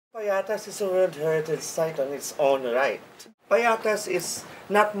Payatas is a World Heritage Site on its own right. Payatas is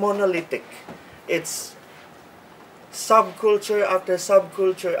not monolithic. It's subculture after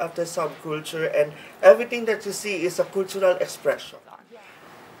subculture after subculture, and everything that you see is a cultural expression.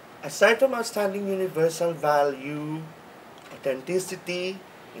 Aside from outstanding universal value, authenticity,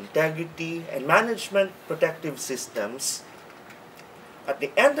 integrity, and management protective systems, at the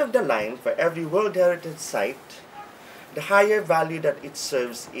end of the line, for every World Heritage Site, the higher value that it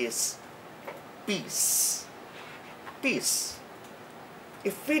serves is peace. Peace.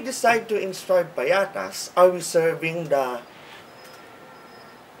 If we decide to inscribe Payatas, are we serving the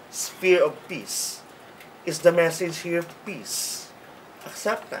sphere of peace? Is the message here peace,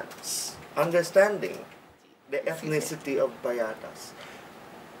 acceptance, understanding, the ethnicity of Payatas?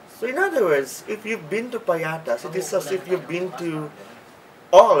 So in other words, if you've been to Payatas, it is as if you've been to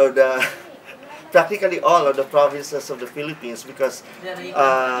all of the practically all of the provinces of the Philippines, because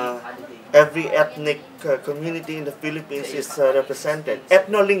every ethnic community in the Philippines is represented.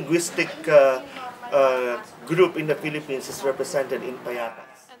 Ethno-linguistic group in the Philippines is represented in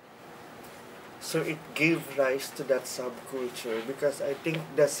Payatas. So it gave rise to that subculture, because I think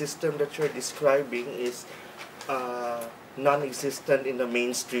the system that you're describing is non-existent in the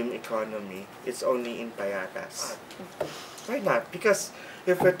mainstream economy. It's only in Payatas. Why not? Because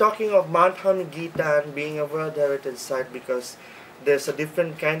if we're talking of Mount Hamiguitan being a World Heritage Site because there's a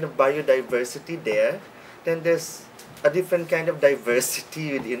different kind of biodiversity there, then there's a different kind of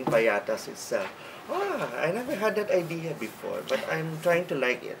diversity within Payatas itself. I never had that idea before, but I'm trying to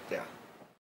like it, yeah.